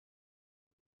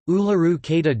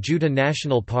Uluṟu-Kata Tjuṯa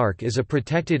National Park is a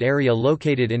protected area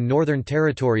located in Northern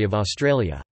Territory of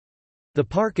Australia. The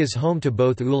park is home to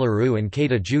both Uluṟu and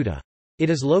Kata Tjuṯa. It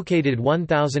is located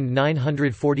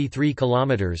 1,943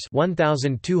 kilometers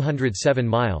 (1,207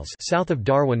 miles) south of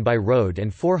Darwin by road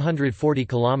and 440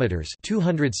 kilometers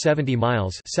 (270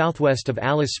 miles) southwest of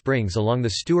Alice Springs along the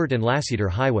Stewart and Lassiter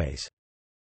highways.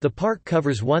 The park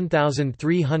covers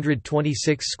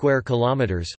 1,326 square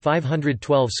kilometers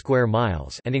 (512 square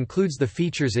miles) and includes the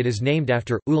features it is named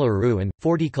after, Uluṟu, and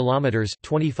 40 kilometers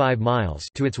 (25 miles)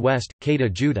 to its west, Kata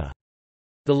Tjuṯa.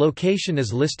 The location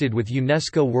is listed with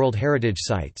UNESCO World Heritage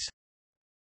Sites.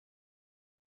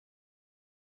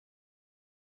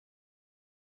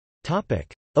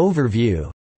 Topic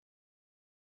Overview.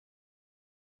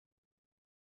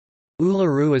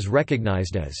 Uluṟu is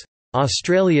recognized as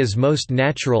Australia's most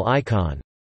natural icon,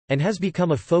 and has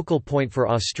become a focal point for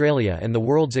Australia and the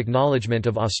world's acknowledgement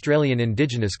of Australian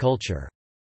Indigenous culture.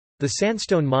 The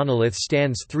sandstone monolith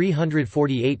stands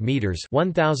 348 metres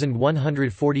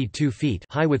 (1,142 feet)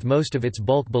 high with most of its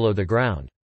bulk below the ground.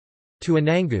 To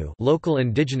Anangu, local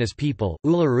Indigenous people,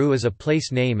 Uluṟu is a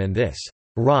place name, and this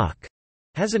rock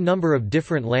has a number of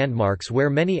different landmarks where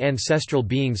many ancestral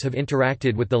beings have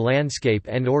interacted with the landscape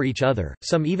and/or each other,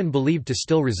 some even believed to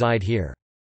still reside here.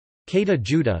 Kata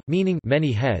Tjuṯa, meaning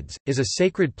many heads, is a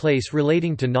sacred place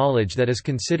relating to knowledge that is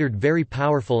considered very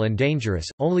powerful and dangerous,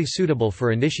 only suitable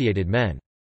for initiated men.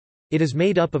 It is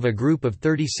made up of a group of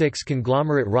 36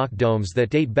 conglomerate rock domes that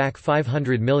date back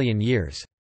 500 million years.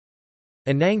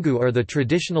 Anangu are the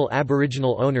traditional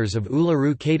Aboriginal owners of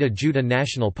Uluṟu-Kata Tjuṯa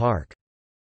National Park.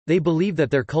 They believe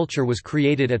that their culture was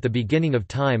created at the beginning of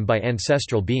time by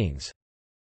ancestral beings.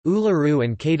 Uluṟu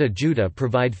and Kata Tjuṯa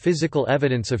provide physical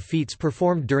evidence of feats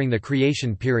performed during the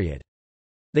creation period.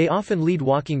 They often lead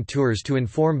walking tours to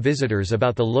inform visitors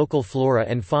about the local flora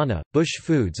and fauna, bush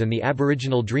foods, and the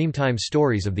Aboriginal Dreamtime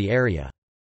stories of the area.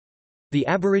 The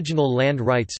Aboriginal Land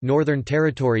Rights Northern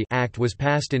Territory Act was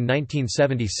passed in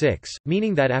 1976,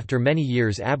 meaning that after many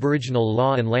years Aboriginal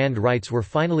law and land rights were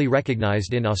finally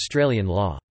recognised in Australian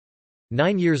law.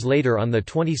 9 years later, on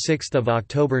 26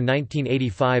 October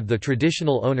 1985, the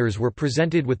traditional owners were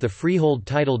presented with the freehold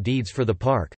title deeds for the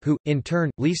park, who, in turn,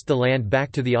 leased the land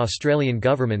back to the Australian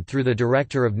government through the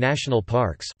Director of National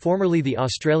Parks, formerly the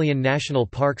Australian National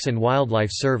Parks and Wildlife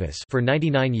Service, for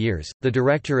 99 years. The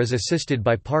Director is assisted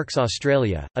by Parks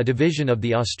Australia, a division of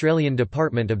the Australian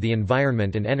Department of the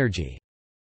Environment and Energy.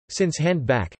 Since hand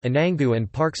back, Anangu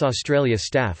and Parks Australia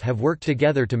staff have worked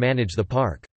together to manage the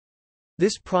park.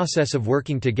 This process of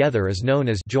working together is known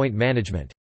as joint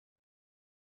management.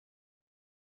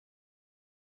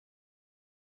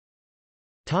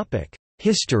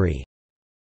 History.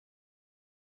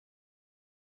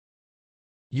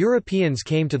 Europeans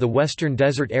came to the western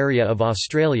desert area of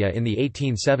Australia in the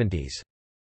 1870s.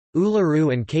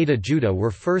 Uluṟu and Kata Tjuṯa were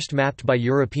first mapped by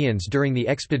Europeans during the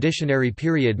expeditionary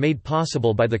period made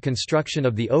possible by the construction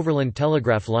of the Overland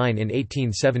Telegraph Line in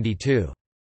 1872.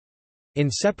 In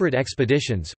separate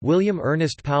expeditions, William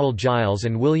Ernest Powell Giles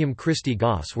and William Christie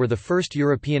Goss were the first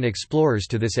European explorers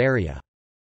to this area.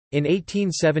 In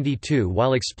 1872,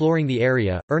 while exploring the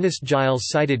area, Ernest Giles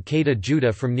sighted Kata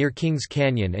Tjuṯa from near Kings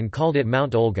Canyon and called it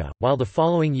Mount Olga, while the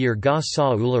following year Goss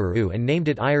saw Uluṟu and named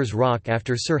it Ayers Rock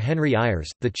after Sir Henry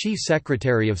Ayers, the Chief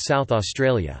Secretary of South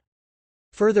Australia.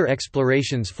 Further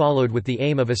explorations followed with the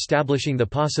aim of establishing the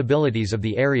possibilities of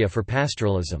the area for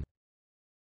pastoralism.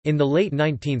 In the late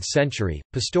 19th century,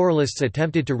 pastoralists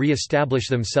attempted to re-establish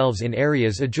themselves in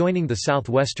areas adjoining the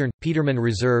southwestern, Petermann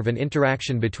Reserve, and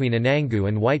interaction between Anangu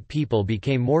and white people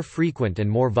became more frequent and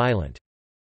more violent.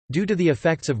 Due to the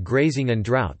effects of grazing and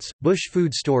droughts, bush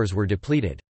food stores were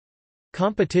depleted.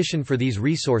 Competition for these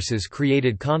resources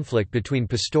created conflict between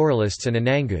pastoralists and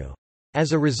Anangu.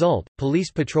 As a result,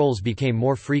 police patrols became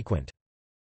more frequent.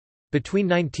 Between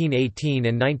 1918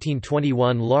 and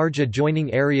 1921, large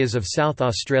adjoining areas of South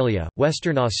Australia,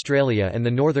 Western Australia and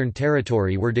the Northern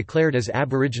Territory were declared as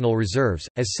Aboriginal reserves,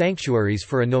 as sanctuaries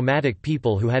for a nomadic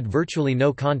people who had virtually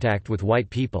no contact with white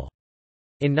people.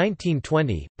 In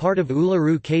 1920, part of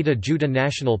Uluṟu-Kata Tjuṯa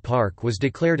National Park was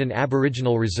declared an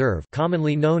Aboriginal reserve,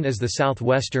 commonly known as the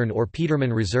Southwestern or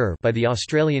Petermann Reserve, by the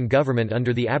Australian government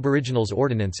under the Aboriginals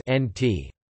Ordinance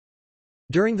 (NT).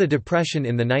 During the Depression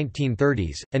in the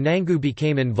 1930s, Anangu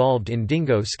became involved in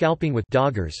dingo scalping with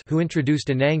doggers who introduced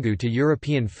Anangu to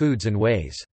European foods and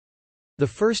ways. The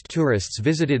first tourists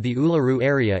visited the Uluṟu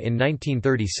area in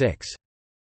 1936.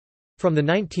 From the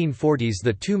 1940s,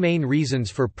 the two main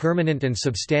reasons for permanent and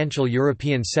substantial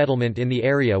European settlement in the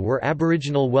area were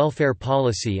Aboriginal welfare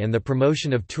policy and the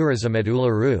promotion of tourism at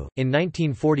Uluru. In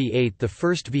 1948, the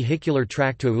first vehicular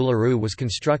track to Uluru was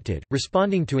constructed,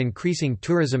 responding to increasing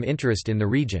tourism interest in the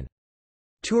region.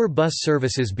 Tour bus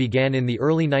services began in the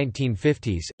early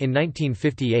 1950s. In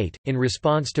 1958, in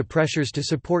response to pressures to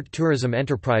support tourism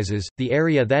enterprises, the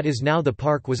area that is now the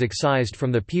park was excised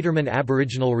from the Petermann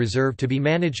Aboriginal Reserve to be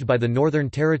managed by the Northern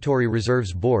Territory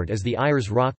Reserves Board as the Ayers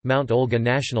Rock, Mount Olga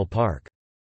National Park.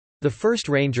 The first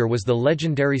ranger was the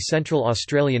legendary Central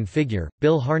Australian figure,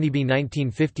 Bill Harneyby.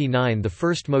 1959, the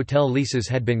first motel leases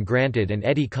had been granted and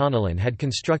Eddie Connellan had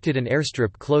constructed an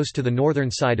airstrip close to the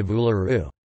northern side of Uluru.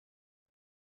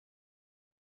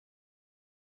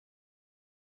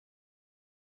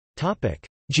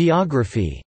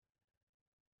 Geography.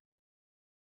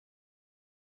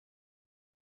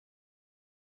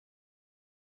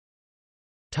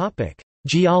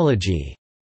 Geology.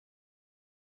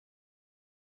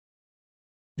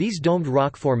 These domed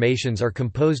rock formations are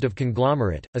composed of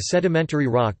conglomerate, a sedimentary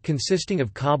rock consisting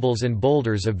of cobbles and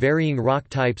boulders of varying rock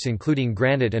types including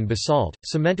granite and basalt,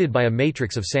 cemented by a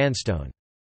matrix of sandstone.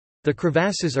 The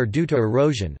crevasses are due to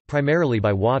erosion, primarily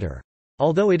by water.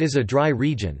 Although it is a dry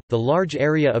region, the large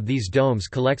area of these domes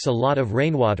collects a lot of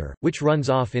rainwater, which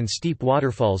runs off in steep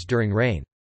waterfalls during rain.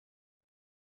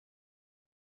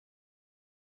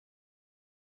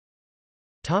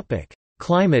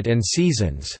 Climate and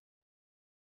seasons.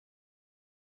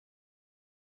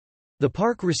 The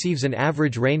park receives an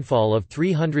average rainfall of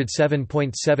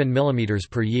 307.7 mm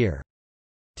per year.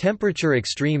 Temperature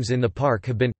extremes in the park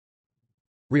have been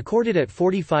recorded at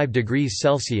 45 degrees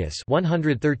Celsius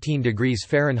 (113 degrees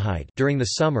Fahrenheit) during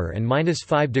the summer and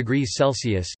 -5 degrees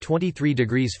Celsius (23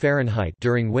 degrees Fahrenheit)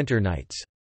 during winter nights.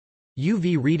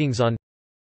 UV readings on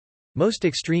most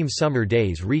extreme summer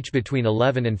days reach between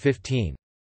 11 and 15.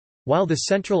 While the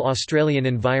Central Australian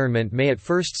environment may at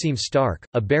first seem stark,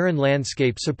 a barren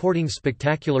landscape supporting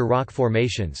spectacular rock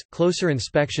formations, closer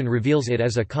inspection reveals it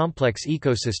as a complex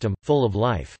ecosystem, full of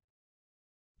life.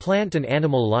 Plant and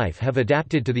animal life have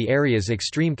adapted to the area's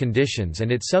extreme conditions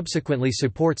and it subsequently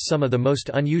supports some of the most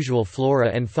unusual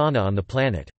flora and fauna on the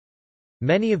planet.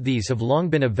 Many of these have long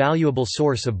been a valuable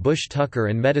source of bush tucker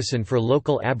and medicine for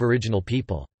local Aboriginal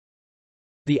people.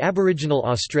 The Aboriginal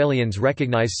Australians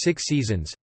recognise 6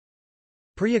 seasons.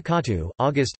 Priyakatu,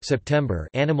 August, September,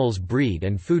 animals breed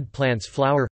and food plants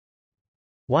flower.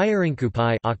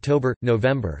 Waiarinkupai, October,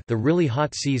 November, the really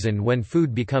hot season when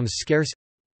food becomes scarce.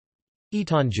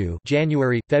 Itanju,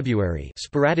 January, February,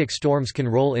 sporadic storms can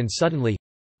roll in suddenly.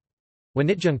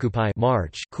 Wanitjunkupai,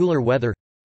 March, cooler weather.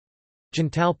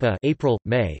 Jantalpa, April,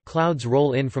 May, clouds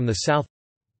roll in from the south.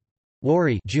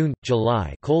 Wari, June,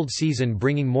 July, cold season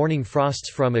bringing morning frosts.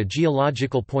 From a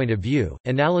geological point of view,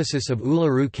 analysis of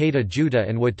Uluṟu-Kata Tjuṯa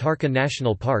and Watarka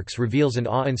national parks reveals an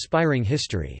awe-inspiring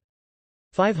history.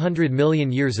 500 million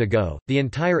years ago, the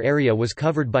entire area was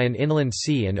covered by an inland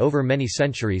sea and over many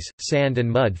centuries, sand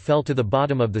and mud fell to the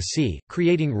bottom of the sea,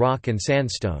 creating rock and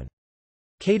sandstone.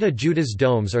 Kata Tjuṯa's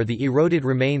domes are the eroded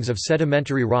remains of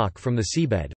sedimentary rock from the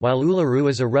seabed, while Uluru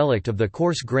is a relict of the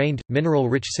coarse-grained,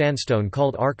 mineral-rich sandstone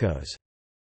called arkose.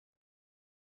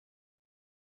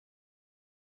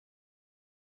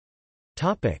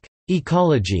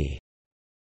 Ecology.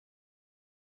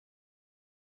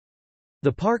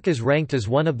 The park is ranked as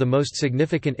one of the most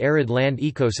significant arid land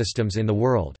ecosystems in the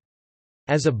world.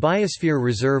 As a biosphere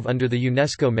reserve under the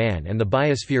UNESCO Man and the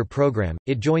Biosphere Programme,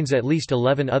 it joins at least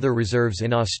 11 other reserves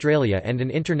in Australia and an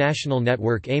international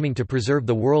network aiming to preserve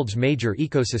the world's major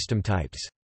ecosystem types.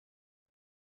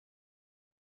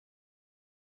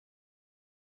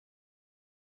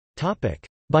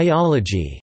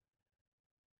 Biology.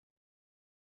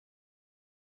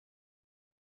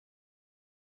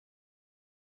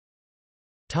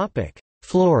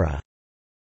 Flora.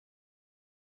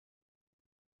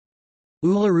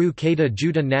 Uluṟu-Kata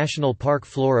Tjuṯa National Park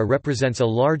flora represents a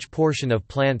large portion of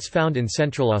plants found in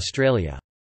Central Australia.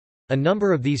 A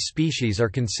number of these species are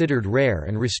considered rare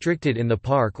and restricted in the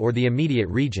park or the immediate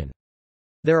region.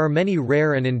 There are many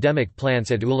rare and endemic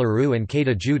plants at Uluru and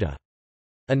Kata Tjuṯa.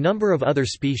 A number of other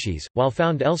species, while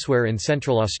found elsewhere in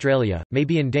Central Australia, may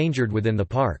be endangered within the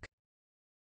park.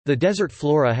 The desert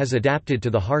flora has adapted to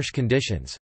the harsh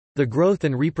conditions. The growth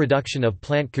and reproduction of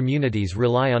plant communities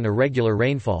rely on irregular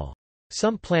rainfall.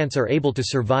 Some plants are able to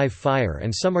survive fire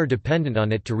and some are dependent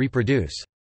on it to reproduce.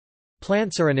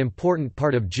 Plants are an important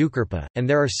part of Jukurpa, and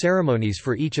there are ceremonies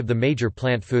for each of the major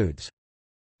plant foods.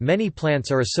 Many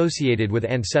plants are associated with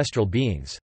ancestral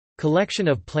beings. Collection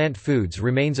of plant foods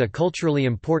remains a culturally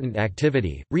important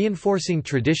activity, reinforcing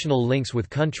traditional links with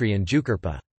country and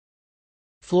Jukurpa.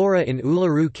 Flora in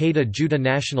Uluṟu-Kata Tjuṯa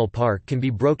National Park can be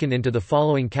broken into the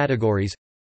following categories: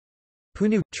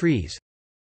 Punu – trees,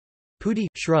 Pudi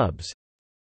 – shrubs,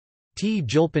 T.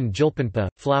 julpanpa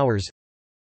 – flowers,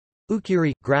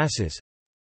 Ukiri – grasses.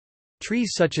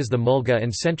 Trees such as the mulga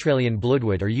and Centralian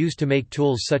bloodwood are used to make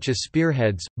tools such as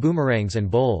spearheads, boomerangs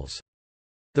and bowls.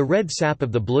 The red sap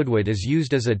of the bloodwood is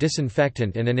used as a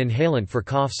disinfectant and an inhalant for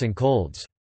coughs and colds.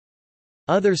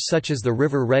 Others such as the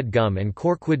river red gum and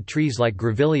corkwood trees like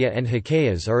grevillea and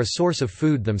hikayas are a source of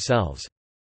food themselves.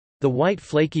 The white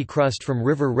flaky crust from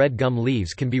river red gum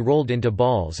leaves can be rolled into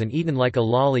balls and eaten like a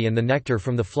lolly, and the nectar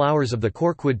from the flowers of the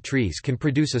corkwood trees can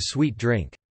produce a sweet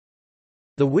drink.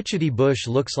 The witchetty bush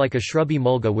looks like a shrubby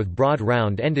mulga with broad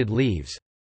round-ended leaves.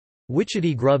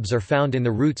 Witchetty grubs are found in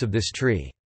the roots of this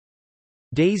tree.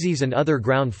 Daisies and other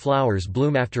ground flowers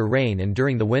bloom after rain and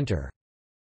during the winter.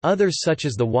 Others such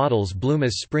as the wattles bloom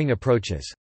as spring approaches.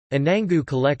 Anangu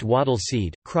collect wattle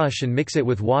seed, crush and mix it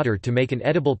with water to make an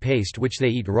edible paste which they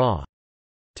eat raw.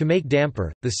 To make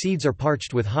damper, the seeds are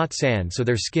parched with hot sand so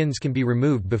their skins can be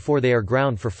removed before they are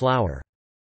ground for flour.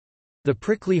 The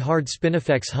prickly hard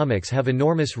spinifex hummocks have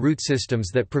enormous root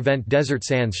systems that prevent desert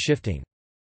sands shifting.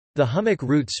 The hummock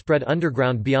roots spread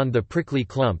underground beyond the prickly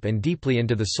clump and deeply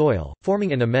into the soil,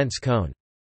 forming an immense cone.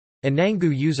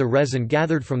 Anangu use a resin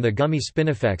gathered from the gummy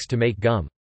spinifex to make gum.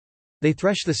 They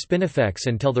thresh the spinifex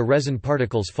until the resin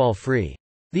particles fall free.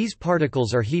 These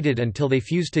particles are heated until they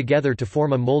fuse together to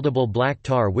form a moldable black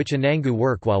tar which Anangu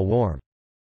work while warm.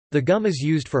 The gum is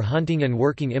used for hunting and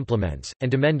working implements, and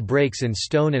to mend breaks in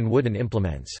stone and wooden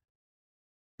implements.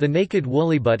 The naked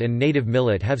woollybutt and native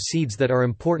millet have seeds that are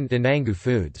important Anangu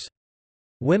foods.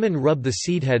 Women rub the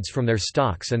seed heads from their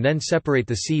stalks and then separate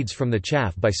the seeds from the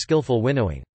chaff by skillful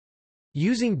winnowing.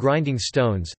 Using grinding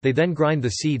stones, they then grind the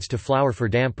seeds to flour for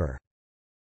damper.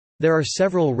 There are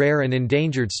several rare and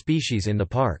endangered species in the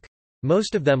park.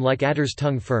 Most of them, like adder's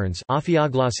tongue ferns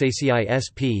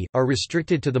Ophioglossacea are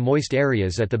restricted to the moist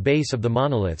areas at the base of the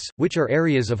monoliths, which are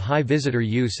areas of high visitor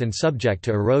use and subject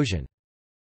to erosion.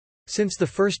 Since the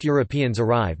first Europeans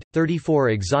arrived, 34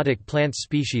 exotic plant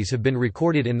species have been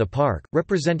recorded in the park,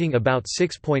 representing about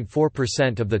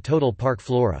 6.4% of the total park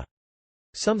flora.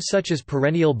 Some such as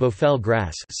perennial bofel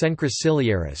grass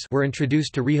were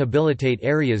introduced to rehabilitate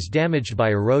areas damaged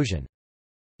by erosion.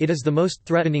 It is the most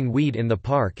threatening weed in the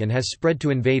park and has spread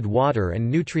to invade water and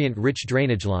nutrient-rich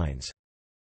drainage lines.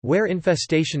 Where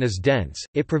infestation is dense,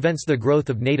 it prevents the growth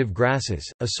of native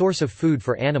grasses, a source of food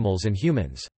for animals and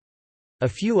humans. A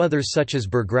few others such as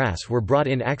burgrass were brought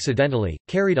in accidentally,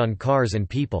 carried on cars and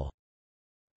people.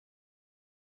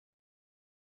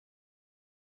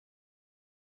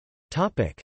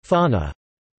 Fauna.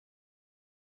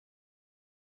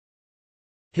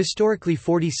 Historically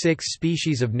 46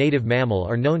 species of native mammal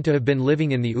are known to have been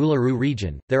living in the Uluṟu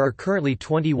region. There are currently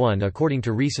 21 according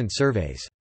to recent surveys.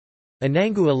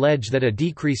 Anangu allege that a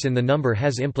decrease in the number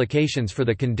has implications for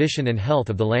the condition and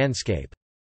health of the landscape.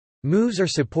 Moves are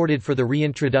supported for the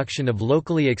reintroduction of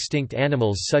locally extinct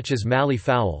animals such as mallee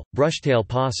fowl, brushtail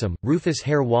possum, rufous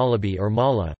hair wallaby or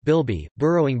mala, bilby,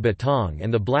 burrowing batong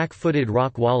and the black-footed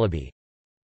rock wallaby.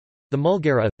 The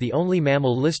mulgara, the only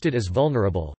mammal listed as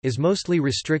vulnerable, is mostly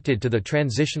restricted to the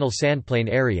transitional sandplain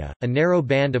area, a narrow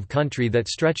band of country that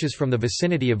stretches from the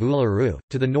vicinity of Uluṟu,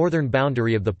 to the northern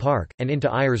boundary of the park, and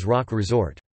into Ayers Rock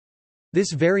Resort.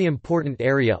 This very important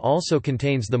area also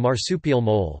contains the marsupial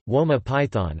mole, woma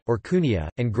python, orkunia,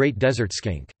 and great desert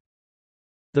skink.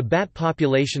 The bat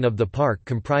population of the park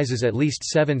comprises at least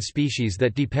 7 species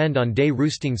that depend on day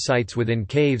roosting sites within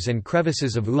caves and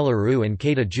crevices of Uluṟu and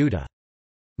Kata Tjuṯa.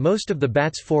 Most of the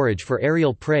bats forage for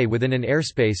aerial prey within an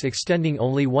airspace extending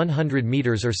only 100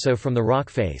 meters or so from the rock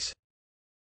face.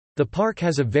 The park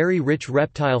has a very rich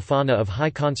reptile fauna of high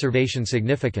conservation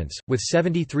significance, with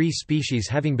 73 species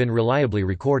having been reliably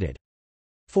recorded.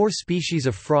 4 species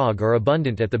of frog are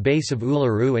abundant at the base of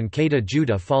Uluṟu and Kata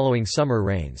Tjuṯa following summer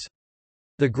rains.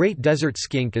 The great desert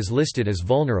skink is listed as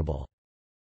vulnerable.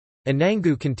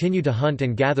 Anangu continue to hunt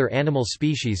and gather animal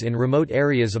species in remote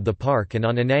areas of the park and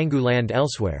on Anangu land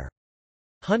elsewhere.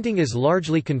 Hunting is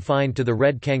largely confined to the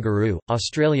red kangaroo,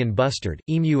 Australian bustard,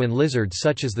 emu and lizards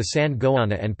such as the sand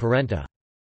goanna and parenta.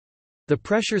 The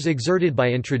pressures exerted by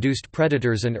introduced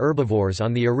predators and herbivores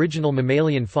on the original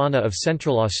mammalian fauna of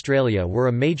Central Australia were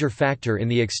a major factor in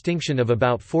the extinction of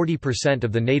about 40%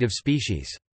 of the native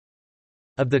species.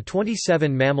 Of the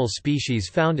 27 mammal species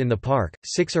found in the park,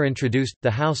 6 are introduced: the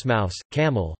house mouse,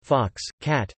 camel, fox,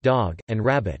 cat, dog, and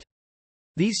rabbit.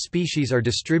 These species are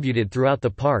distributed throughout the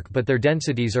park, but their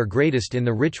densities are greatest in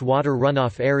the rich water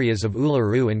runoff areas of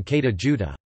Uluṟu-Kata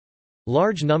Tjuṯa.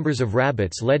 Large numbers of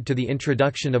rabbits led to the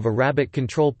introduction of a rabbit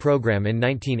control program in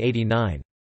 1989.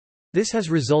 This has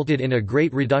resulted in a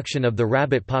great reduction of the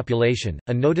rabbit population,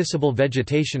 a noticeable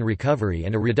vegetation recovery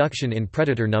and a reduction in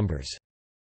predator numbers.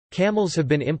 Camels have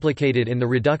been implicated in the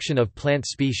reduction of plant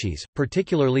species,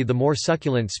 particularly the more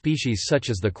succulent species such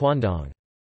as the quandong.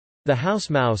 The house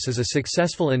mouse is a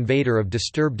successful invader of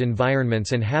disturbed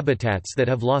environments and habitats that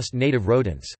have lost native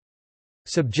rodents.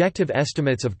 Subjective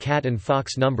estimates of cat and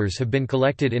fox numbers have been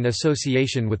collected in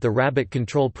association with the rabbit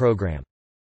control program.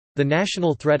 The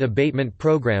national threat abatement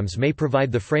programs may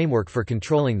provide the framework for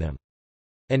controlling them.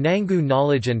 Anangu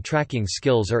knowledge and tracking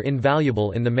skills are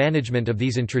invaluable in the management of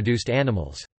these introduced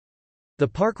animals. The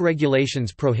park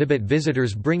regulations prohibit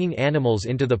visitors bringing animals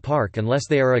into the park unless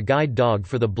they are a guide dog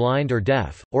for the blind or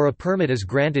deaf, or a permit is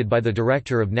granted by the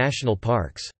Director of National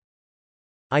Parks.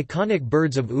 Iconic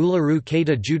birds of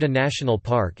Uluṟu-Kata Tjuṯa National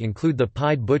Park include the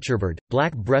pied butcherbird,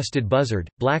 black-breasted buzzard,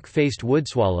 black-faced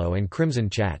woodswallow and crimson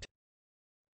chat.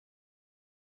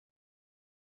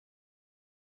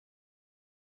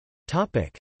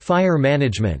 Fire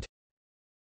management.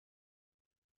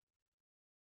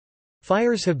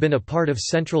 Fires have been a part of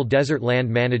central desert land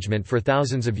management for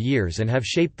thousands of years and have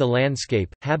shaped the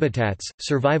landscape, habitats,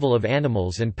 survival of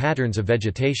animals and patterns of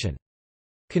vegetation.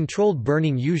 Controlled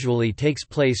burning usually takes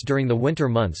place during the winter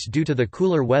months due to the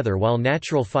cooler weather, while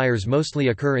natural fires mostly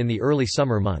occur in the early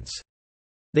summer months.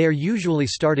 They are usually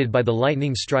started by the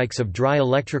lightning strikes of dry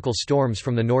electrical storms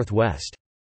from the northwest.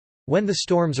 When the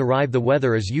storms arrive, the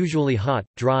weather is usually hot,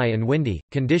 dry and windy,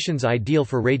 conditions ideal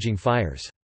for raging fires.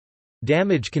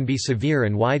 Damage can be severe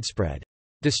and widespread.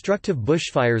 Destructive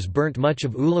bushfires burnt much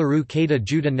of Uluṟu-Kata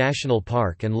Tjuṯa National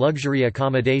Park, and luxury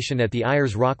accommodation at the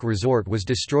Ayers Rock Resort was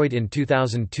destroyed in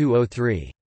 2002–03.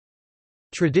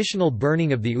 Traditional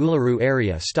burning of the Uluṟu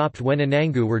area stopped when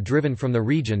Anangu were driven from the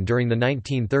region during the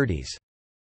 1930s.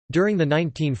 During the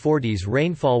 1940s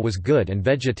rainfall was good and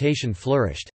vegetation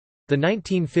flourished. The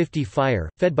 1950 fire,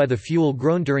 fed by the fuel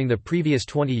grown during the previous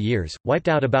 20 years, wiped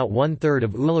out about one-third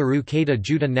of Uluṟu-Kata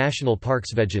Tjuṯa National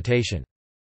Park's vegetation.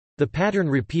 The pattern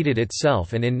repeated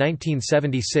itself, and in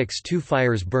 1976 two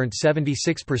fires burnt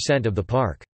 76% of the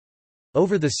park.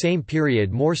 Over the same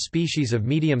period more species of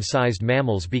medium-sized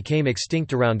mammals became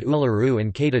extinct around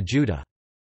Uluṟu-Kata Tjuṯa.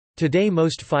 Today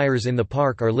most fires in the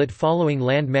park are lit following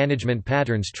land management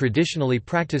patterns traditionally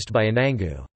practiced by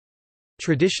Anangu.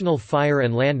 Traditional fire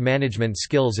and land management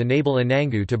skills enable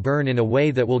Anangu to burn in a way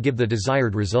that will give the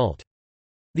desired result.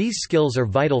 These skills are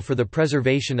vital for the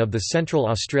preservation of the Central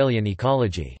Australian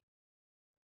ecology.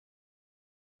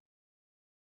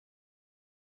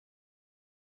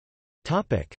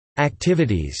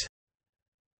 Activities.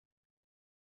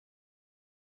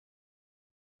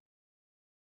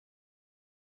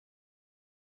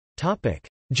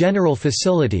 General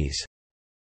facilities.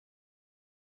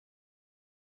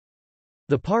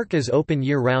 The park is open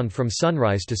year-round from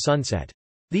sunrise to sunset.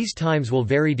 These times will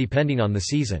vary depending on the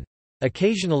season.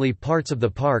 Occasionally parts of the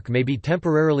park may be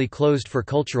temporarily closed for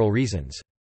cultural reasons.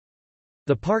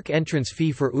 The park entrance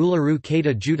fee for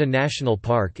Uluṟu-Kata Tjuṯa National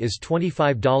Park is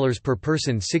 $25 per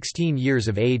person 16 years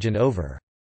of age and over.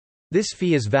 This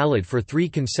fee is valid for 3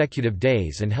 consecutive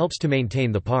days and helps to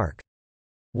maintain the park.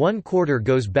 1/4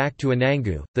 goes back to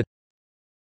Anangu, the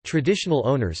traditional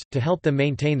owners, to help them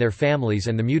maintain their families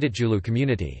and the Mutitjulu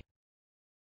community.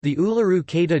 The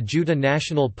Uluṟu-Kata Tjuṯa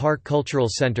National Park Cultural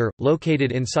Center,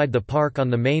 located inside the park on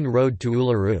the main road to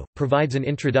Uluṟu, provides an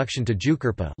introduction to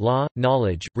Jukirpa law,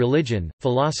 knowledge, religion,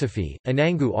 philosophy,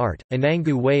 Anangu art,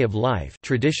 Anangu way of life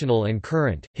traditional and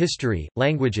current, history,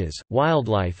 languages,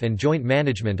 wildlife and joint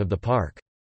management of the park.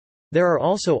 There are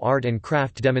also art and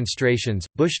craft demonstrations,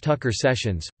 bush tucker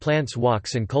sessions, plants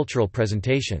walks and cultural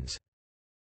presentations.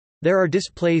 There are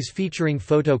displays featuring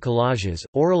photo collages,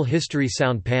 oral history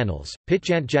sound panels,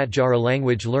 Pitjantjatjara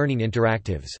language learning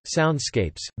interactives,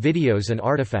 soundscapes, videos and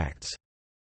artifacts.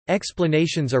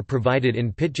 Explanations are provided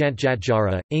in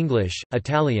Pitjantjatjara, English,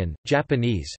 Italian,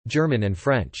 Japanese, German and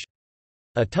French.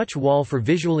 A touch wall for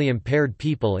visually impaired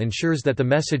people ensures that the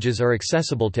messages are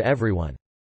accessible to everyone.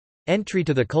 Entry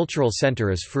to the cultural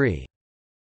center is free.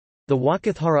 The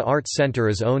Wakathara Arts Centre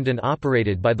is owned and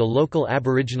operated by the local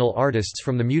Aboriginal artists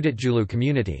from the Mutitjulu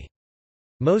community.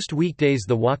 Most weekdays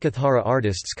the Wakathara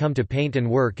artists come to paint and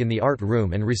work in the art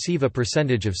room and receive a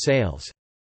percentage of sales.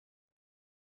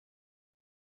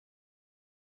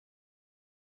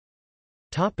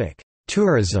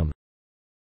 Tourism.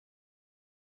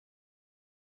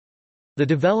 The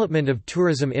development of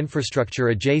tourism infrastructure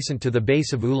adjacent to the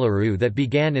base of Uluru that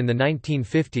began in the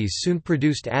 1950s soon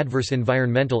produced adverse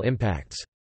environmental impacts.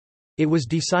 It was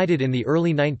decided in the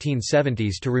early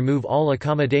 1970s to remove all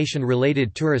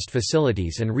accommodation-related tourist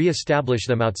facilities and re-establish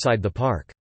them outside the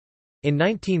park. In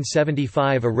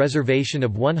 1975, a reservation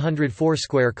of 104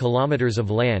 square kilometers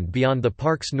of land beyond the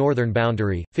park's northern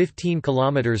boundary, 15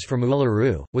 kilometers from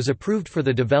Uluru, was approved for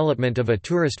the development of a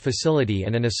tourist facility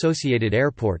and an associated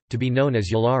airport, to be known as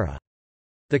Ulara.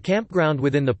 The campground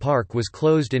within the park was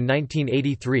closed in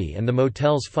 1983 and the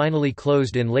motels finally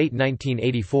closed in late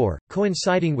 1984,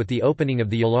 coinciding with the opening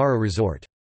of the Ulara Resort.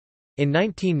 In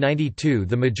 1992,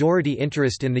 the majority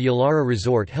interest in the Ulara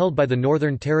Resort held by the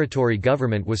Northern Territory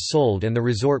government was sold and the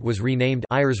resort was renamed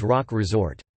Ayers Rock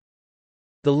Resort.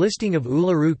 The listing of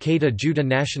Uluṟu-Kata Tjuṯa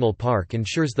National Park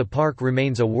ensures the park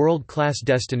remains a world-class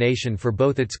destination for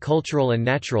both its cultural and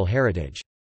natural heritage.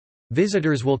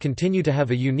 Visitors will continue to have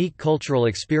a unique cultural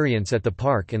experience at the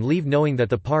park and leave knowing that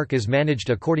the park is managed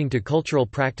according to cultural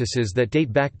practices that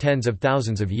date back tens of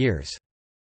thousands of years.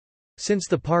 Since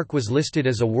the park was listed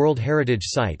as a World Heritage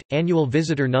Site, annual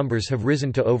visitor numbers have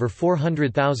risen to over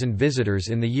 400,000 visitors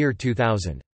in the year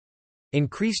 2000.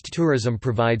 Increased tourism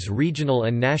provides regional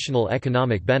and national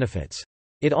economic benefits.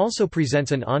 It also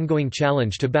presents an ongoing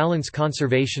challenge to balance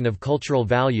conservation of cultural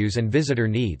values and visitor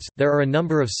needs. There are a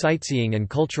number of sightseeing and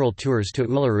cultural tours to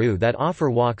Uluru that offer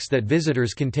walks that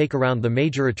visitors can take around the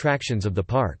major attractions of the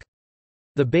park.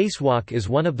 The Base Walk is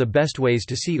one of the best ways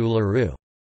to see Uluru.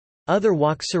 Other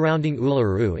walks surrounding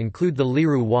Uluru include the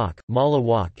Liru Walk, Mala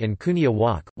Walk and Kunia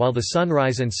Walk. While the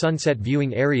sunrise and sunset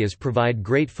viewing areas provide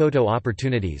great photo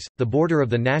opportunities, the border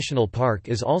of the national park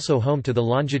is also home to the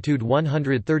longitude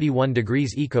 131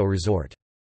 degrees Eco Resort.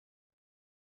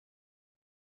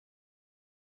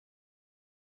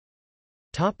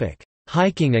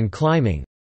 Hiking and climbing.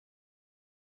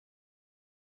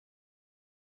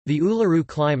 The Uluru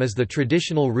climb is the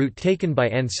traditional route taken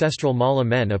by ancestral Mala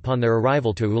men upon their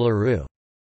arrival to Uluru.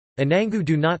 Anangu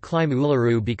do not climb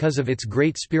Uluru because of its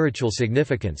great spiritual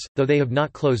significance, though they have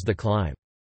not closed the climb.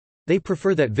 They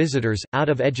prefer that visitors, out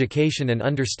of education and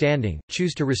understanding,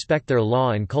 choose to respect their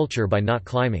law and culture by not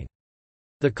climbing.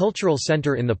 The cultural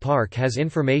center in the park has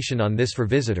information on this for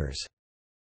visitors.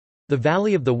 The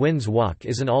Valley of the Winds Walk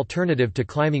is an alternative to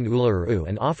climbing Uluru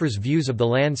and offers views of the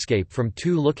landscape from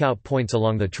 2 lookout points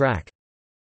along the track.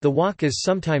 The walk is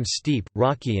sometimes steep,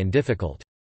 rocky and difficult.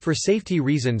 For safety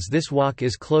reasons this walk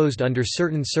is closed under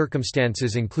certain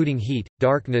circumstances including heat,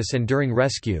 darkness and during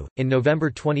rescue. In November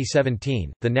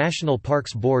 2017, the National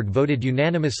Parks Board voted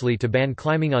unanimously to ban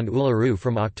climbing on Uluru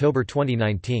from October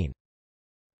 2019.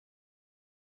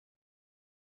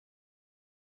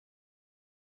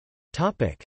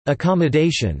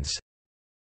 Accommodations.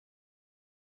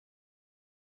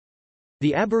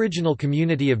 The Aboriginal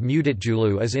community of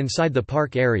Muditjulu is inside the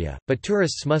park area, but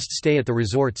tourists must stay at the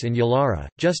resorts in Ulara,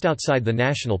 just outside the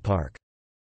national park.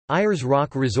 Ayers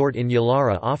Rock Resort in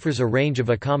Ulara offers a range of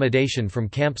accommodation from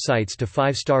campsites to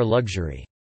 5-star luxury.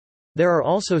 There are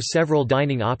also several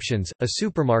dining options, a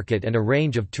supermarket and a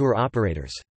range of tour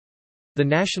operators. The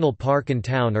national park and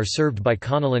town are served by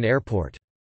Connellan Airport.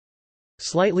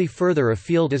 Slightly further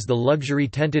afield is the luxury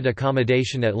tented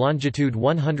accommodation at longitude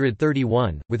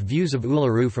 131, with views of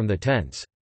Uluru from the tents.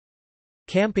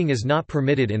 Camping is not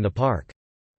permitted in the park.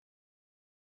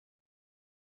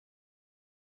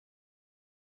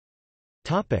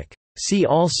 See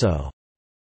also: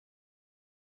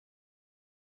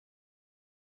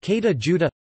 Kata Tjuṯa,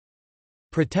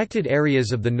 Protected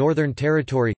areas of the Northern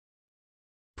Territory,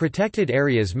 Protected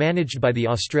areas managed by the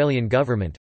Australian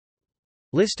Government,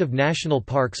 List of national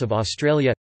parks of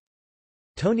Australia,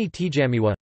 Tony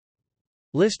Tijamiwa,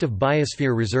 List of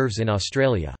biosphere reserves in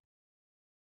Australia.